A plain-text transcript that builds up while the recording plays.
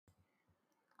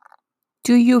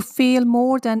Do you feel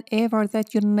more than ever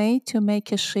that you need to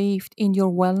make a shift in your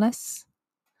wellness?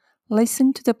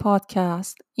 Listen to the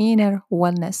podcast Inner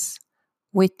Wellness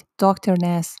with Dr.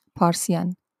 Nas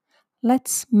Parsian.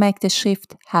 Let's make the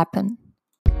shift happen.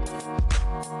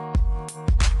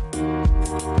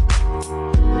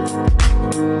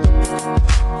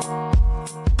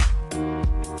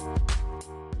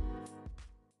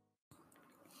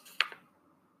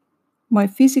 My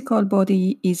physical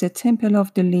body is a temple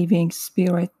of the living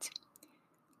spirit,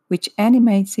 which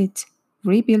animates it,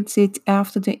 rebuilds it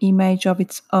after the image of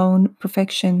its own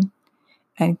perfection,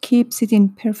 and keeps it in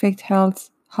perfect health,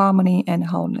 harmony, and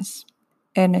wholeness.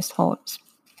 Ernest Holmes.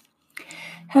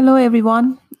 Hello,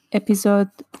 everyone.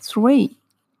 Episode 3.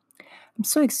 I'm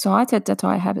so excited that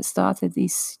I have started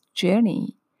this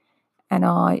journey, and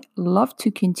I love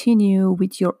to continue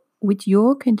with your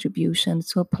contribution.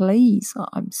 So please,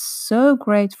 I'm so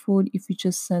grateful if you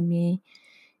just send me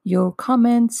your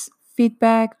comments,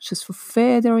 feedback, just for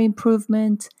further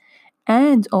improvement.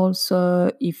 And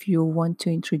also, if you want to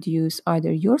introduce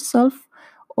either yourself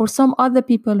or some other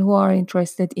people who are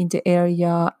interested in the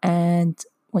area and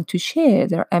want to share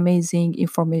their amazing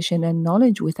information and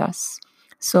knowledge with us.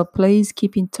 So please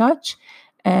keep in touch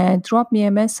and drop me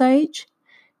a message.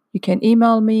 You can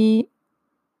email me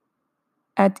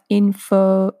at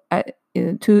info at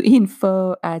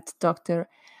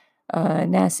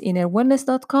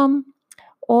drnasinnerwellness.com,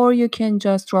 or you can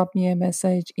just drop me a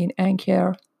message in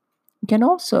Anchor. You can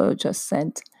also just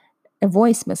send a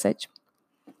voice message.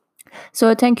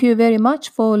 So thank you very much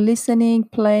for listening,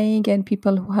 playing, and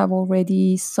people who have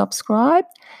already subscribed.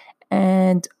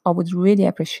 And I would really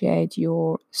appreciate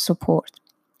your support.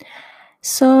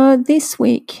 So this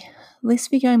week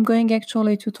I'm going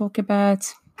actually to talk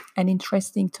about an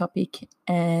interesting topic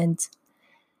and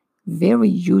very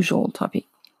usual topic.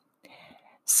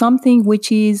 Something which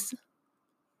is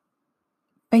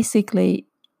basically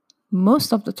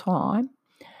most of the time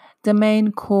the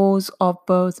main cause of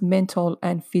both mental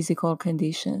and physical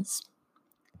conditions.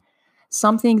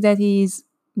 Something that is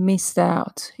missed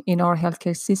out in our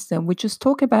healthcare system. We just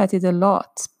talk about it a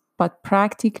lot, but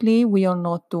practically we are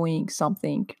not doing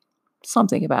something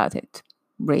about it,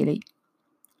 really.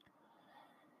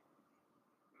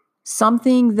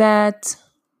 Something that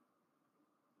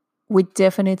we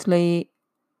definitely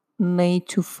need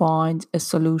to find a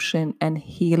solution and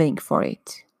healing for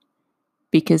it,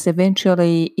 because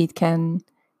eventually it can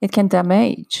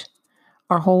damage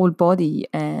our whole body,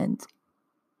 and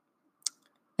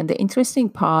the interesting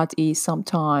part is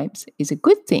sometimes is a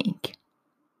good thing.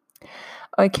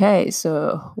 Okay,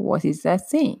 so what is that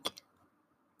thing?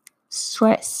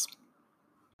 Stress.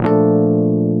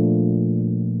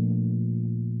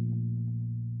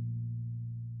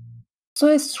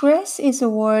 So stress is a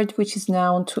word which is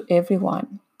known to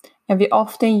everyone, and we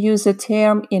often use the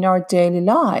term in our daily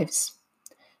lives.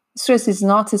 Stress is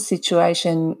not a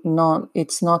situation,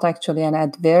 it's not actually an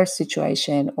adverse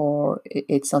situation, or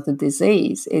it's not a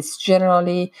disease. It's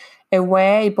generally a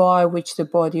way by which the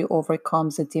body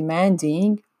overcomes a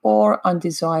demanding or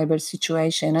undesirable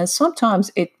situation. And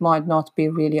sometimes it might not be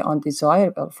really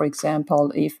undesirable. For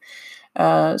example, if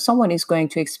someone is going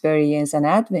to experience an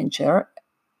adventure,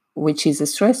 which is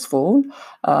stressful,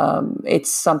 it's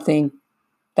something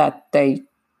that they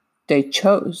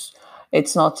chose.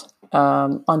 It's not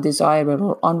undesirable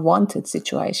or unwanted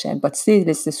situation, but still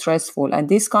it's stressful. And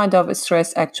this kind of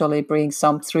stress actually brings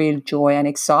some thrill, joy, and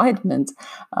excitement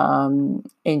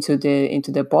into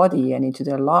the body and into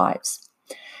their lives.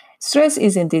 Stress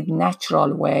is indeed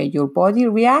natural way your body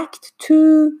reacts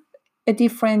to a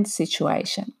different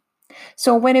situation.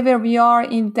 So whenever we are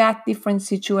in that different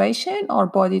situation, our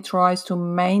body tries to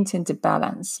maintain the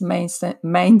balance,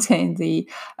 maintain the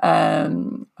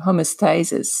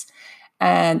homeostasis,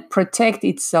 and protect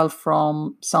itself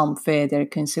from some further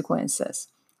consequences.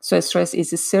 So stress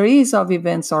is a series of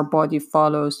events our body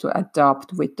follows to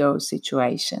adapt with those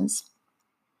situations.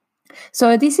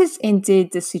 So this is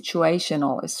indeed the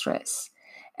situational stress.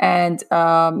 And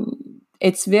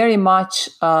it's very much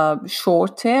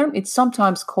short term. It's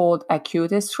sometimes called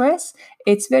acute stress.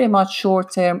 It's very much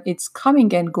short term. It's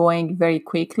coming and going very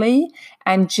quickly.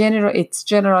 And it's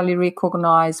generally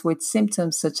recognized with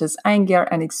symptoms such as anger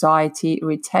and anxiety,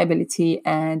 irritability,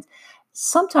 and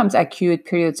sometimes acute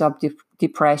periods of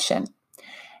depression.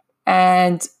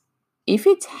 And if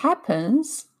it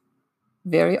happens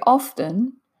very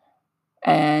often,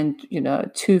 and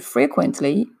too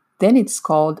frequently, then it's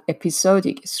called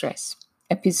episodic stress.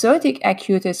 Episodic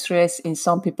acute stress in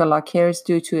some people occurs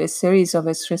due to a series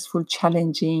of stressful,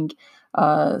 challenging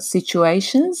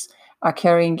situations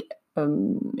occurring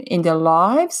in their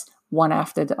lives, one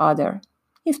after the other.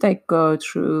 if they go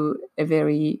through a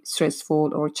very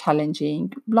stressful or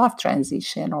challenging life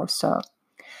transition or so.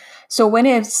 So when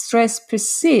a stress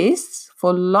persists for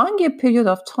a longer period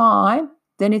of time,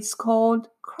 then it's called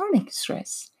chronic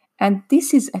stress. And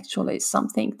this is actually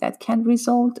something that can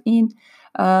result in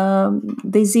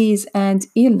disease and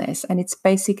illness. And it's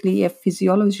basically a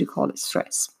physiological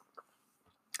stress.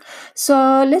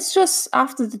 So let's just,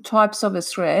 after the types of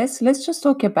stress, let's just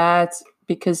talk about,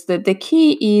 because the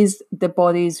key is the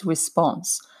body's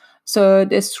response. So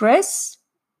the stress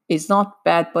is not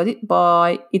bad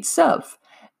by itself.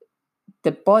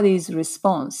 The body's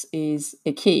response is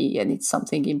a key, and it's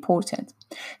something important.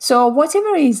 So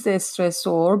whatever is the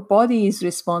stressor, body is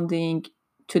responding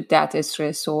to that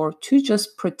stressor to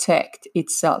just protect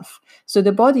itself. So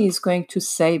the body is going to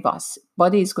save us.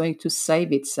 Body is going to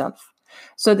save itself.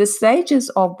 So the stages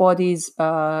of body's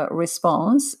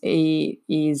response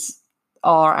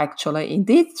are actually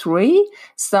indeed three.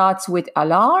 Starts with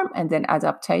alarm, and then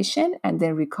adaptation, and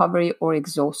then recovery or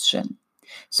exhaustion.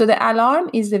 So the alarm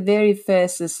is the very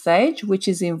first stage, which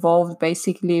is involved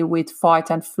basically with fight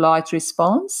and flight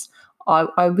response.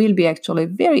 I will be actually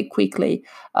very quickly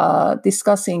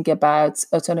discussing about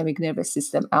autonomic nervous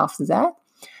system after that.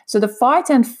 So the fight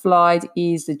and flight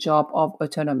is the job of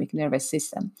autonomic nervous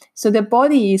system. So the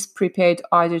body is prepared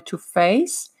either to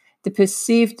face the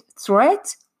perceived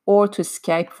threat or to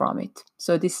escape from it.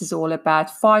 So this is all about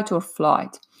fight or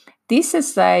flight. This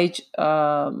stage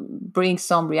brings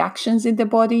some reactions in the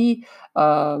body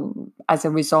as a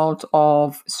result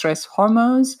of stress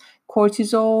hormones,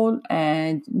 cortisol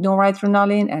and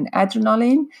noradrenaline and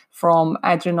adrenaline from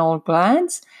adrenal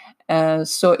glands.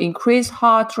 So increased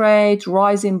heart rate,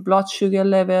 rise in blood sugar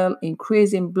level,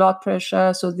 increase in blood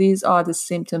pressure. So these are the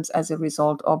symptoms as a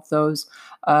result of those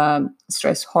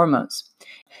stress hormones.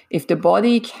 If the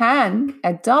body can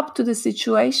adapt to the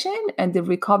situation and the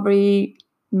recovery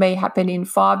may happen in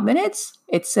 5 minutes,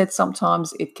 it said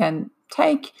sometimes it can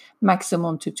take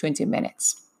maximum to 20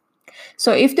 minutes.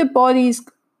 So if the body's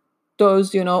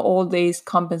those, all these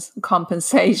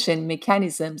compensation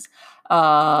mechanisms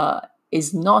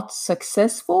is not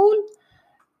successful,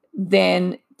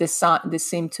 then the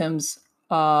symptoms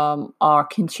are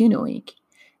continuing,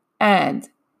 and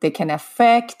they can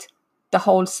affect the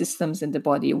whole systems in the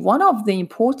body. One of the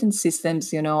important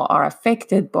systems, are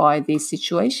affected by this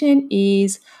situation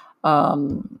is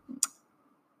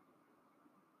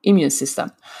immune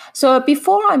system. So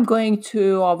before I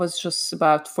was just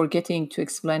about forgetting to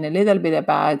explain a little bit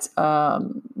about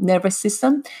nervous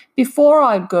system. Before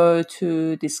I go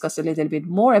to discuss a little bit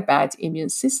more about immune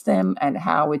system and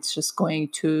how it's just going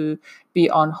to be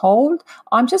on hold,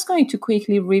 I'm just going to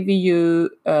quickly review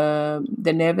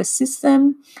the nervous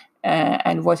system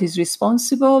and what is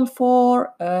responsible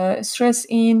for stress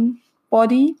in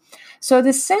body. So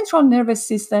the central nervous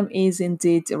system is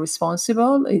indeed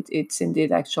responsible. It's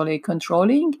indeed actually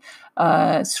controlling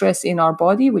stress in our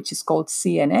body, which is called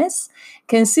CNS,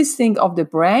 consisting of the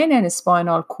brain and the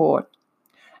spinal cord.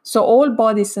 So all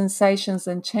body sensations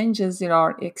and changes in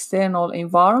our external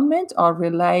environment are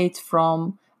relayed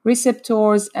from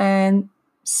receptors and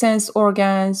sense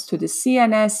organs to the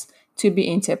CNS to be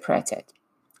interpreted.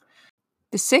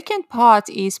 The second part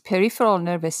is peripheral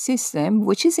nervous system,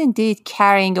 which is indeed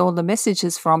carrying all the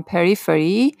messages from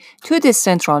periphery to the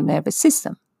central nervous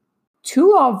system.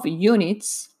 Two of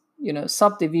units,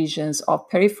 subdivisions of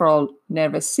peripheral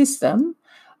nervous system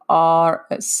are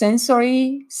a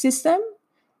sensory system,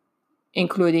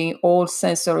 including all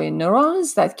sensory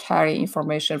neurons that carry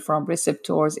information from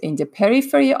receptors in the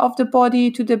periphery of the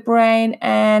body to the brain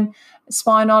and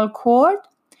spinal cord.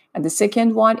 And the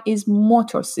second one is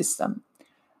motor system.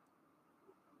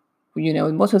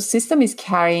 Motor system is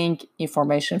carrying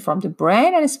information from the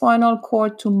brain and spinal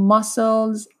cord to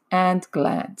muscles and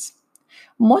glands.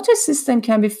 Motor system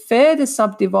can be further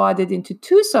subdivided into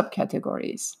two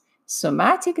subcategories: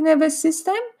 somatic nervous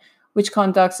system, which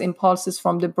conducts impulses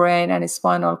from the brain and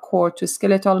spinal cord to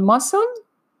skeletal muscle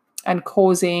and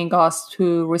causing us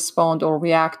to respond or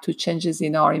react to changes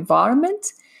in our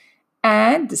environment.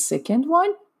 And the second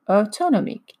one,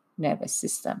 autonomic nervous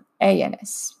system,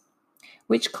 ANS,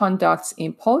 which conducts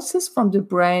impulses from the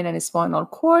brain and spinal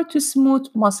cord to smooth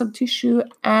muscle tissue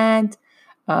and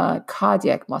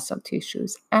cardiac muscle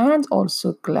tissues, and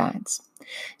also glands.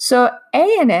 So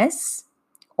ANS,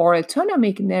 or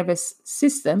autonomic nervous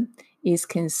system, is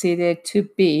considered to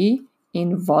be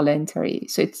involuntary.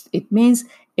 So it means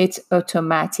it's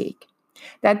automatic.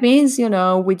 That means,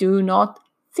 we do not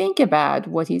think about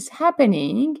what is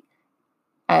happening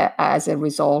as a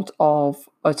result of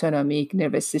autonomic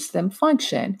nervous system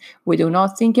function. We do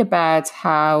not think about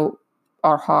how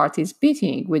our heart is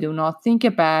beating. We do not think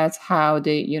about how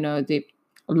the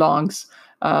lungs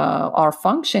are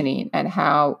functioning and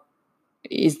how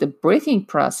is the breathing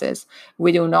process.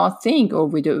 We do not think, or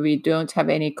we don't have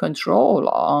any control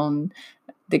on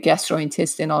the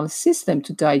gastrointestinal system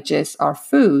to digest our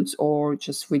foods, or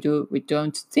just we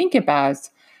don't think about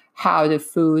how the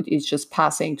food is just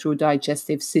passing through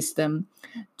digestive system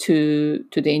to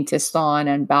the intestine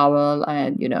and bowel,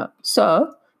 and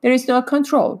so there is no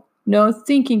control, no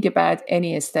thinking about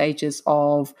any stages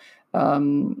of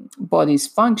body's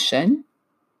function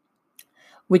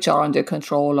which are under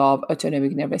control of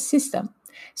autonomic nervous system.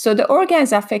 So the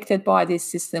organs affected by this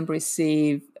system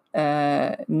receive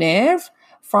nerve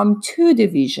from two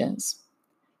divisions: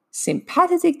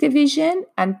 sympathetic division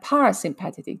and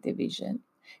parasympathetic division.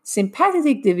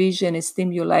 Sympathetic division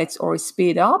stimulates or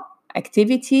speed up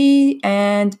activity,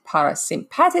 and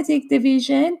parasympathetic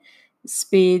division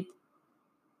speed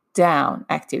down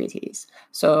activities.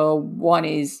 So one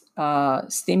is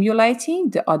stimulating,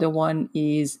 the other one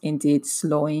is indeed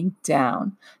slowing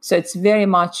down. So it's very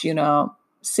much,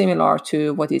 similar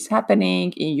to what is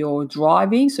happening in your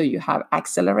driving. So you have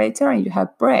accelerator and you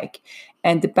have brake,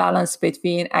 and the balance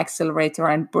between accelerator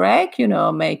and brake,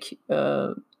 make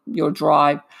your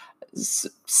drive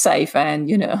safe and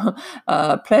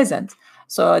pleasant.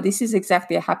 So this is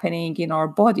exactly happening in our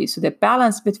body. So the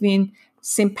balance between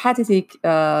sympathetic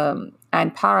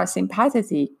and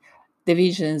parasympathetic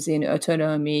divisions in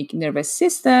autonomic nervous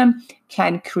system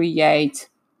can create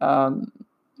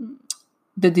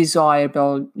the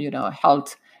desirable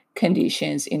health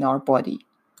conditions in our body.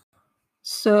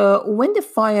 So when the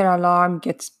fire alarm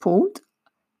gets pulled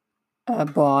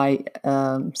by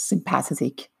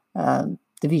sympathetic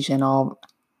division of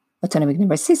autonomic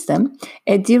nervous system,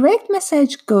 a direct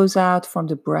message goes out from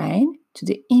the brain to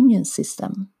the immune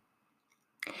system.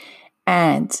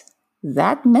 And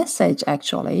that message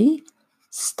actually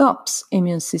stops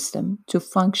immune system to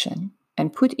function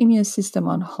and put immune system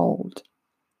on hold.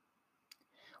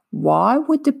 Why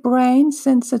would the brain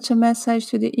send such a message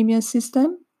to the immune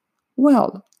system?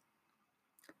 Well,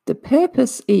 the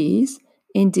purpose is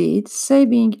indeed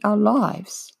saving our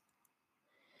lives,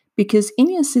 because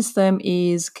immune system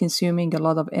is consuming a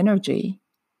lot of energy,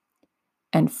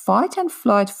 and fight and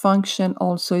flight function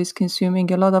also is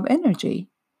consuming a lot of energy.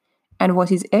 And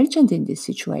what is urgent in this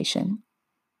situation?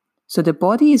 So the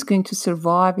body is going to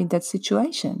survive in that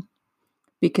situation,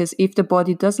 because if the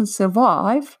body doesn't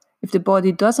survive, if the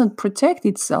body doesn't protect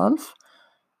itself,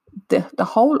 the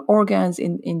whole organs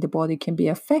in the body can be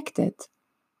affected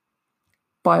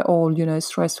by all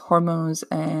stress hormones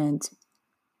and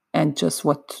just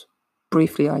what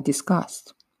briefly I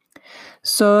discussed.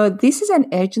 So this is an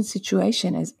urgent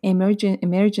situation, as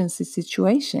emergency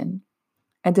situation,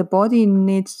 and the body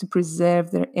needs to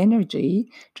preserve their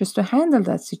energy just to handle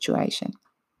that situation.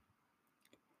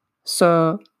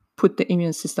 So put the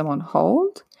immune system on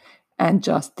hold and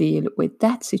just deal with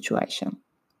that situation.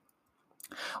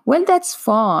 Well, that's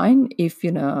fine if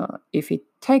it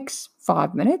takes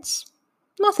 5 minutes,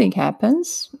 nothing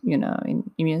happens,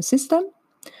 in immune system.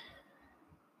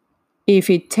 If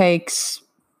it takes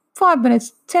 5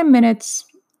 minutes, 10 minutes,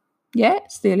 yeah,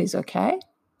 still is okay.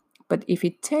 But if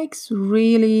it takes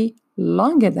really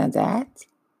longer than that,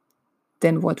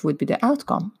 then what would be the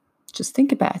outcome? Just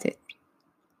think about it.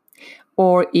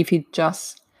 Or if it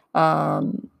just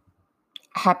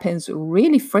happens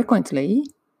really frequently,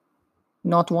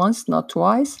 not once, not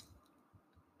twice,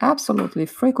 absolutely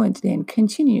frequently and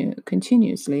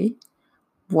continuously,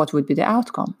 what would be the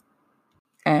outcome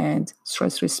and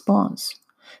stress response?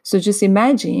 So just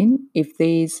imagine if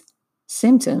these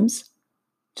symptoms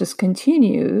just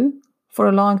continue for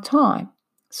a long time.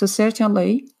 So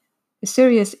certainly a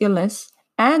serious illness,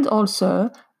 and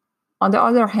also on the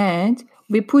other hand,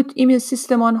 we put immune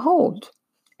system on hold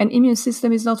and immune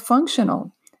system is not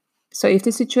functional. So if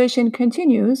the situation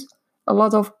continues, a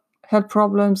lot of health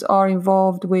problems are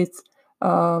involved with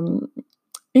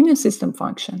immune system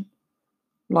function,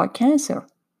 like cancer.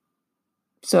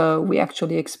 So we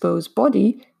actually expose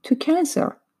body to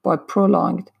cancer by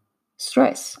prolonged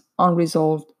stress,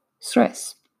 unresolved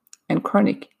stress, and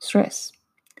chronic stress.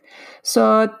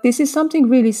 So this is something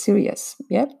really serious,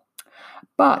 yeah?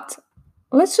 But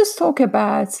let's just talk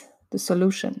about the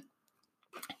solution.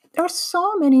 There are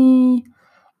so many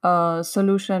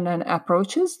solutions and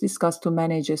approaches discussed to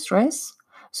manage stress.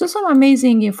 So some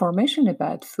amazing information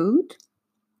about food,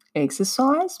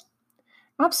 exercise.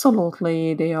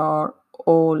 Absolutely, they are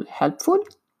all helpful.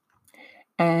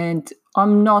 And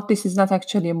this is not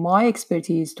actually my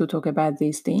expertise to talk about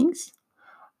these things.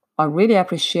 I really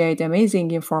appreciate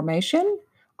amazing information.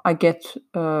 I get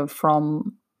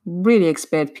from really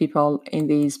expert people in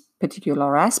these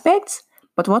particular aspects.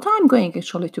 But what I'm going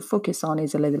actually to focus on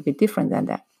is a little bit different than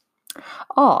that.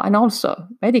 Oh, and also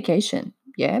medication.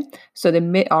 Yeah. So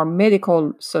our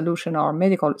medical solution, our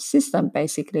medical system,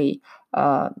 basically,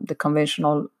 the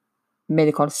conventional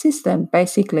medical system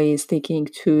basically is sticking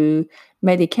to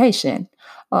medication.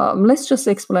 Let's just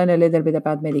explain a little bit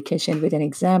about medication with an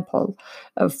example.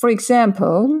 For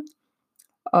example,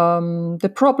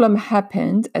 the problem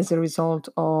happened as a result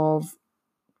of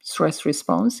stress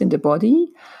response in the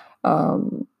body,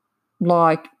 um,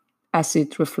 like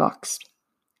acid reflux.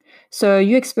 So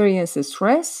you experience the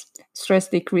stress. Stress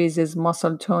decreases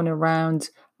muscle tone around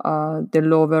the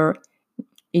lower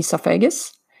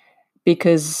esophagus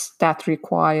because that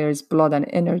requires blood and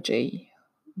energy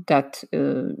that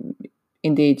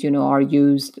indeed are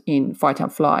used in fight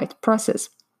and flight process.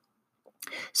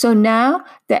 So now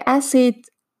the acid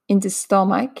in the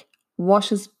stomach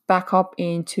washes back up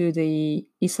into the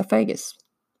esophagus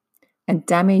and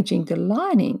damaging the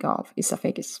lining of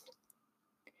esophagus.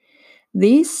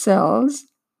 These cells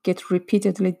get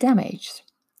repeatedly damaged,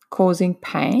 causing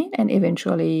pain and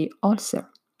eventually ulcer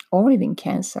or even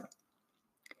cancer.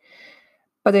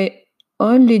 But they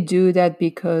only do that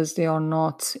because they are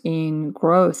not in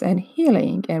growth and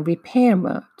healing and repair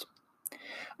mode.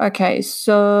 Okay,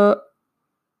 so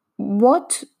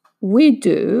what we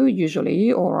do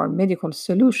usually, or our medical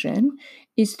solution,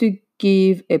 is to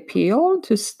give a pill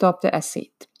to stop the acid.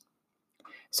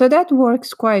 So that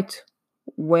works quite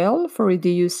well for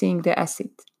reducing the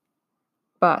acid.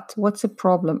 But what's the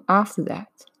problem after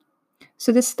that?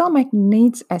 So the stomach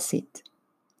needs acid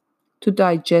to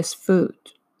digest food.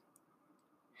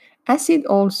 Acid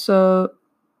also,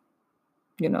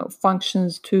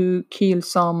 functions to kill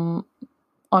some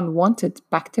unwanted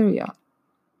bacteria.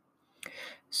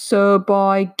 So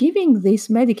by giving this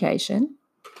medication,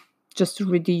 just to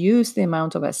reduce the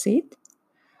amount of acid,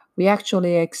 we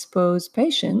actually expose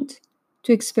patient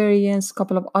to experience a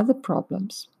couple of other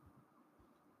problems.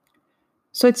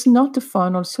 So it's not the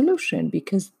final solution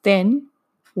because then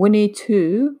we need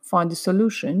to find a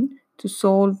solution to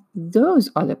solve those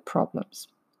other problems.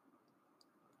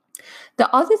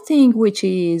 The other thing which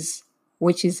is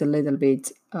a little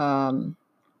bit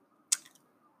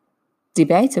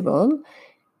debatable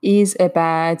is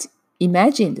about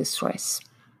imagine the stress.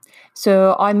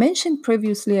 So I mentioned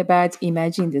previously about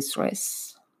imagine the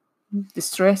stress,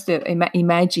 the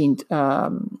imagined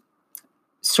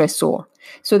stressor.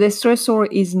 So the stressor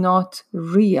is not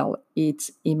real,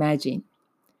 it's imagined.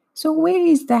 So where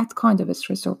is that kind of a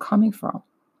stressor coming from?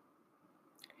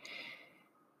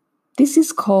 This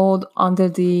is called under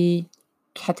the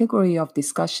category of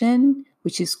discussion,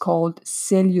 which is called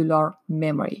cellular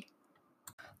memory.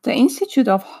 The Institute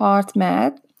of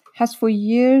HeartMath has for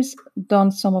years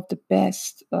done some of the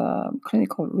best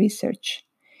clinical research.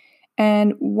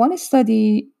 And one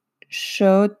study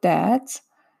showed that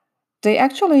they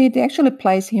actually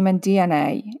placed human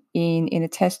DNA in a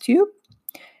test tube,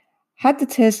 had the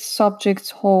test subjects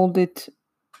hold it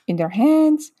in their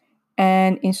hands,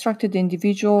 and instructed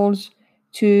individuals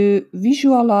to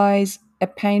visualize a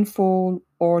painful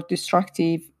or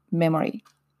destructive memory.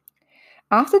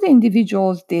 After the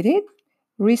individuals did it,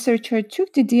 researchers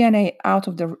took the DNA out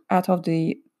of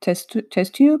the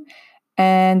test tube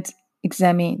and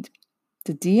examined.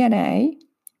 The DNA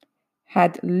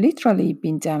had literally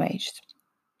been damaged.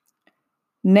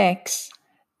 Next,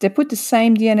 they put the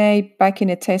same DNA back in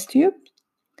a test tube,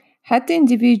 had the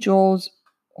individuals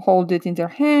hold it in their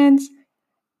hands,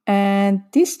 and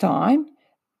this time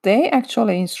they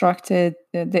actually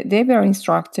they were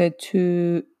instructed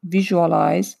to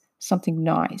visualize something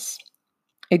nice,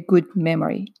 a good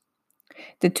memory.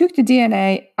 They took the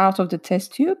DNA out of the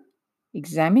test tube,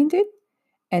 examined it,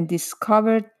 and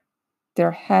discovered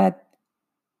there had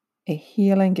a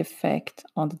healing effect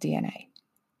on the DNA.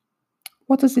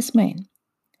 What does this mean?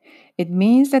 It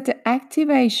means that the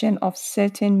activation of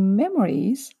certain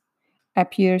memories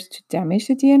appears to damage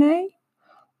the DNA,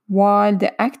 while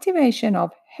the activation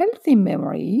of healthy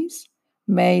memories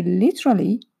may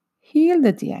literally heal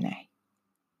the DNA.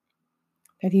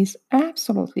 That is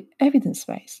absolutely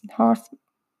evidence-based,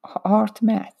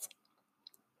 HeartMath.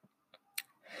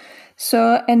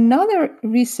 So another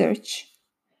research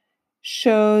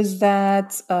shows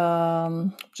that,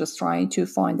 just trying to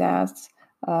find out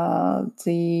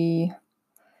the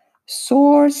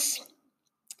source.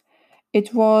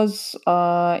 It was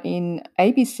in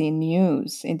ABC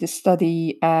News in the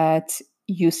study at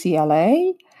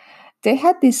UCLA. They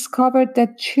had discovered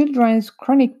that children's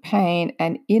chronic pain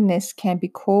and illness can be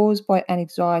caused by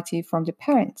anxiety from the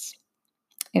parents.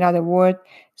 In other words,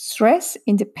 stress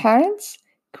in the parents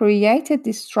created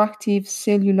destructive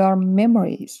cellular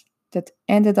memories that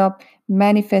ended up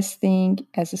manifesting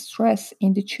as a stress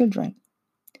in the children.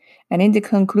 And in the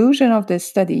conclusion of the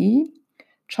study,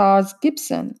 Charles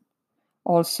Gibson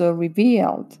also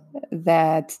revealed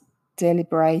that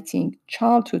deliberating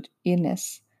childhood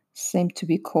illness seemed to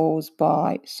be caused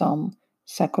by some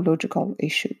psychological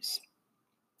issues.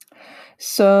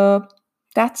 So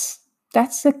that's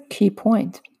a key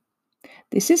point.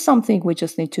 This is something we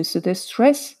just need to see. The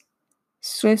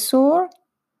stressor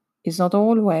is not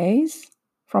always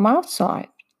from outside.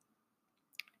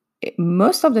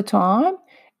 Most of the time,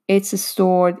 it's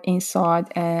stored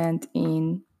inside and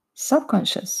in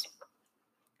subconscious.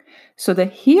 So the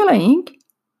healing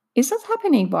is not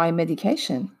happening by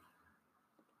medication,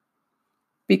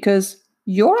 because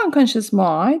your unconscious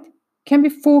mind can be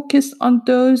focused on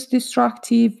those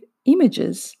destructive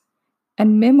images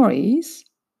and memories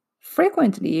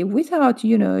frequently without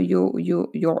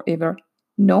you're ever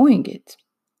knowing it.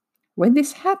 When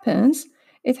this happens,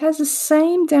 it has the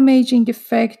same damaging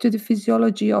effect to the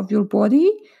physiology of your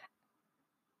body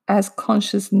as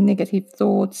conscious negative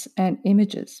thoughts and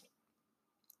images.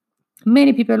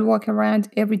 Many people walk around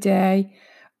every day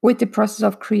with the process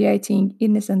of creating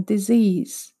illness and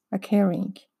disease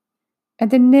occurring, and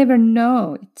they never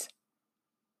know it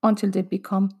until they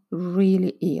become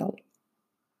really ill.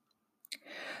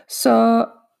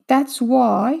 So that's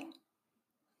why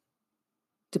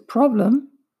the problem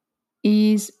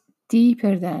is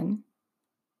deeper than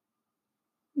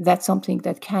that's something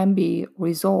that can be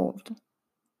resolved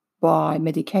by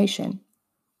medication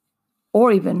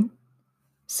or even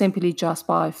simply just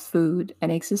by food and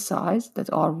exercise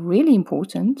that are really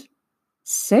important,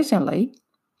 certainly,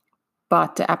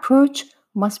 but the approach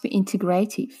must be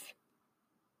integrative.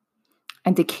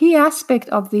 And the key aspect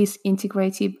of this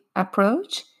integrative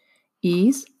approach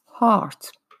is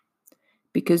heart.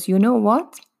 Because you know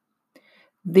what?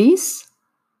 This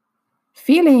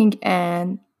feeling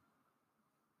and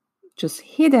just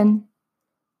hidden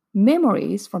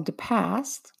memories from the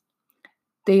past,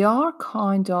 they are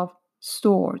kind of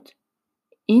stored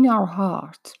in our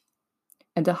heart.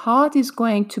 And the heart is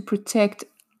going to protect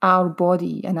our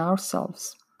body and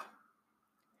ourselves.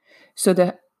 So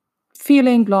the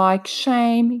feeling like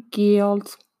shame,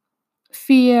 guilt,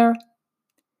 fear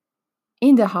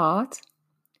in the heart,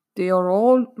 they are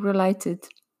all related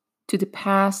to the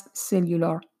past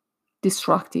cellular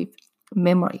destructive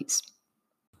memories.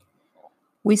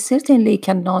 We certainly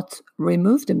cannot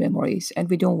remove the memories, and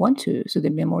we don't want to, so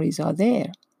the memories are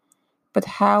there. But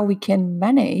how we can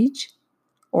manage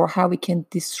or how we can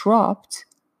disrupt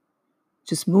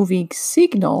just moving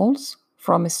signals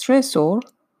from a stressor,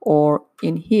 or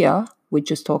in here, we're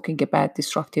just talking about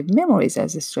destructive memories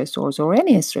as stressors or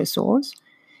any stressors,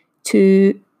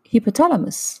 to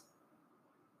hypothalamus.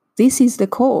 This is the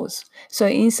cause. So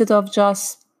instead of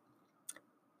just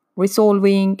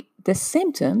resolving the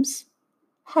symptoms,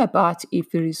 how about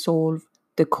if we resolve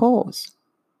the cause?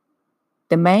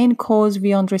 The main cause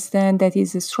we understand that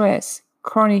is stress,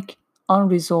 chronic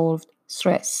unresolved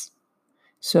stress.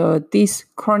 So this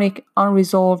chronic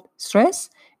unresolved stress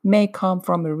may come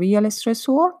from a real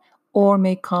stressor or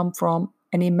may come from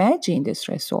an imagined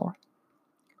stressor,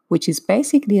 which is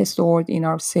basically stored in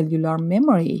our cellular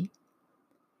memory.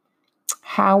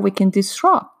 How we can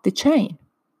disrupt the chain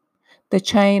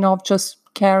of just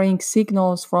carrying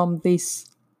signals from this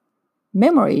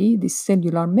memory, this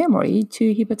cellular memory,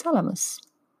 to hypothalamus.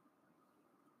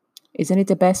 Isn't it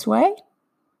the best way?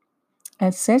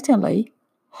 And certainly,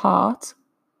 heart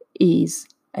is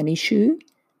an issue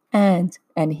and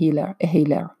a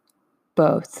healer,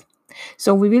 both.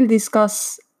 So we will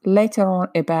discuss later on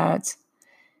about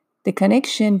the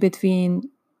connection between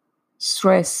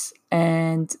stress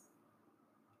and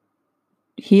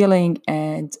healing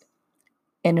and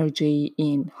energy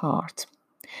in heart.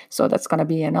 So that's going to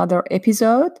be another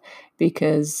episode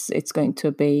because it's going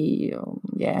to be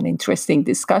an interesting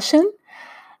discussion.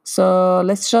 So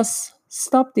let's just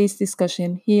stop this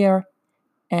discussion here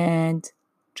and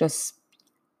just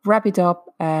wrap it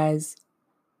up as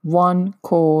one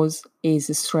cause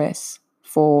is stress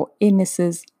for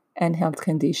illnesses and health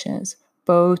conditions,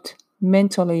 both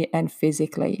mentally and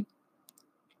physically.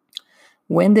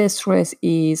 When the stress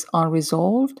is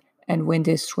unresolved and when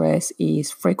the stress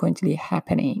is frequently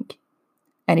happening,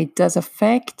 and it does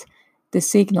affect the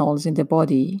signals in the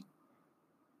body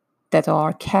that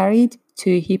are carried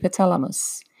to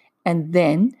hypothalamus and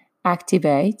then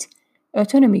activate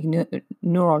autonomic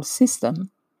neural system,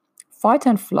 fight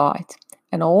and flight,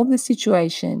 and all the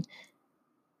situation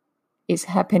is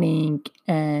happening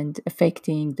and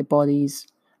affecting the body's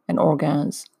and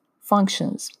organs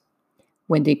functions.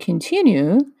 When they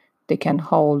continue, they can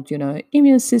hold,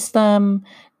 immune system,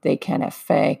 they can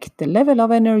affect the level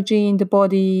of energy in the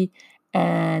body,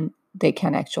 and they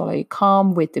can actually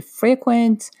come with the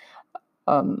frequent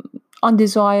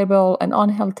undesirable and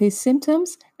unhealthy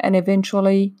symptoms and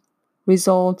eventually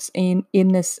results in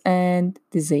illness and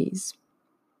disease.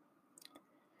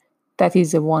 That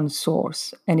is the one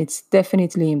source, and it's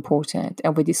definitely important.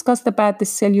 And we discussed about the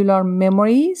cellular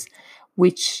memories,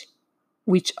 which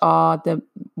are the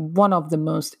one of the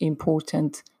most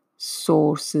important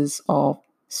sources of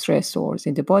stressors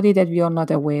in the body that we are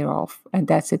not aware of. And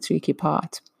that's a tricky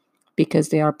part because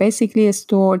they are basically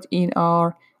stored in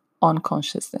our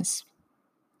unconsciousness.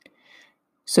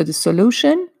 So the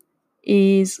solution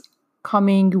is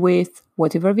coming with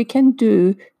whatever we can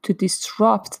do to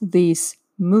disrupt this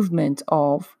movement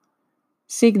of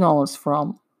signals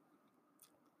from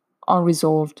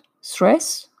unresolved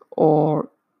stress or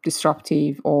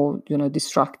disruptive or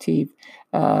destructive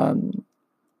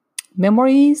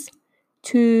memories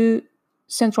to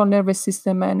central nervous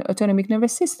system and autonomic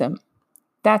nervous system.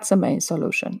 That's the main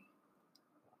solution.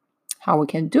 How we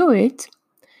can do it?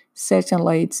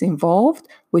 Certainly it's involved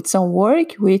with some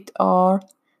work with our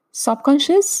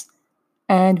subconscious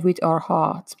and with our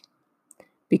heart,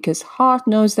 because heart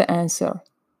knows the answer.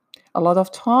 A lot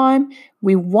of time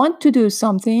we want to do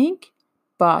something,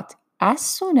 but as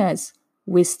soon as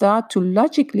we start to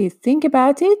logically think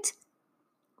about it,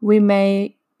 we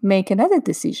may make another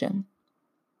decision.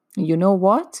 You know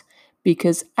what?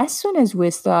 Because as soon as we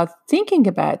start thinking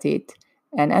about it,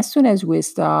 and as soon as we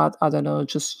start,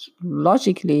 just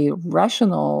logically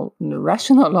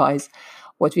rationalize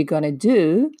what we're going to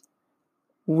do,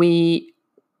 we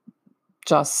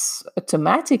just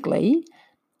automatically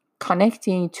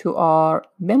connecting to our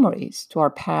memories, to our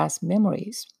past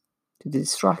memories, to the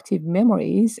destructive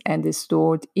memories and the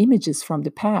stored images from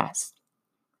the past.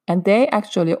 And they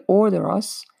actually order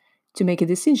us to make a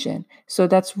decision. So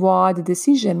that's why the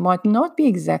decision might not be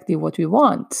exactly what we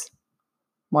want,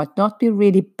 might not be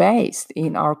really based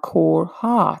in our core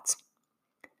heart.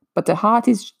 But the heart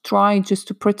is trying just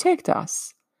to protect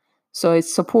us. So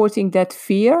it's supporting that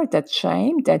fear, that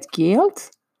shame, that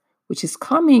guilt, which is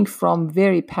coming from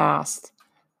very past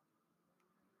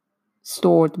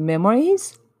stored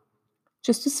memories,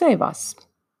 just to save us.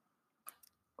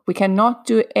 We cannot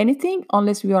do anything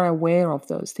unless we are aware of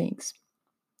those things.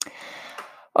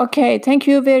 Okay, thank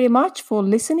you very much for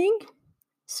listening.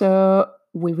 So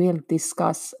we will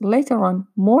discuss later on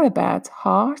more about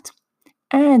heart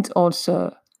and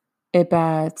also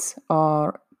about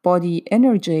our body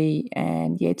energy.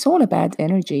 And it's all about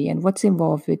energy and what's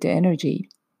involved with the energy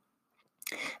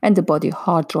and the body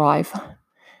hard drive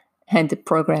and the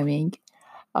programming.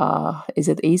 Is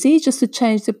it easy just to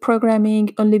change the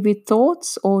programming only with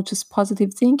thoughts or just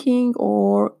positive thinking?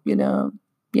 Or,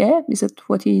 is it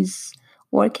what is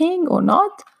working or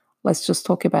not? Let's just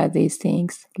talk about these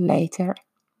things later.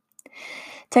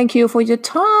 Thank you for your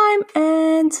time,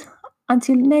 and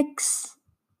until next,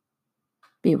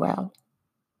 be well.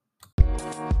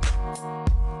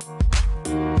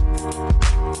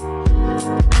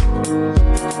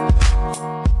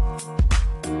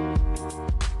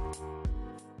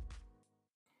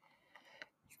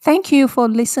 Thank you for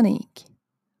listening.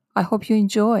 I hope you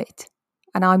enjoyed,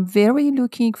 and I'm very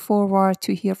looking forward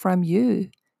to hear from you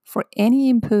for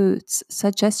any inputs,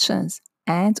 suggestions,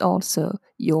 and also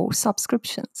your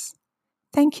subscriptions.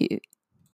 Thank you.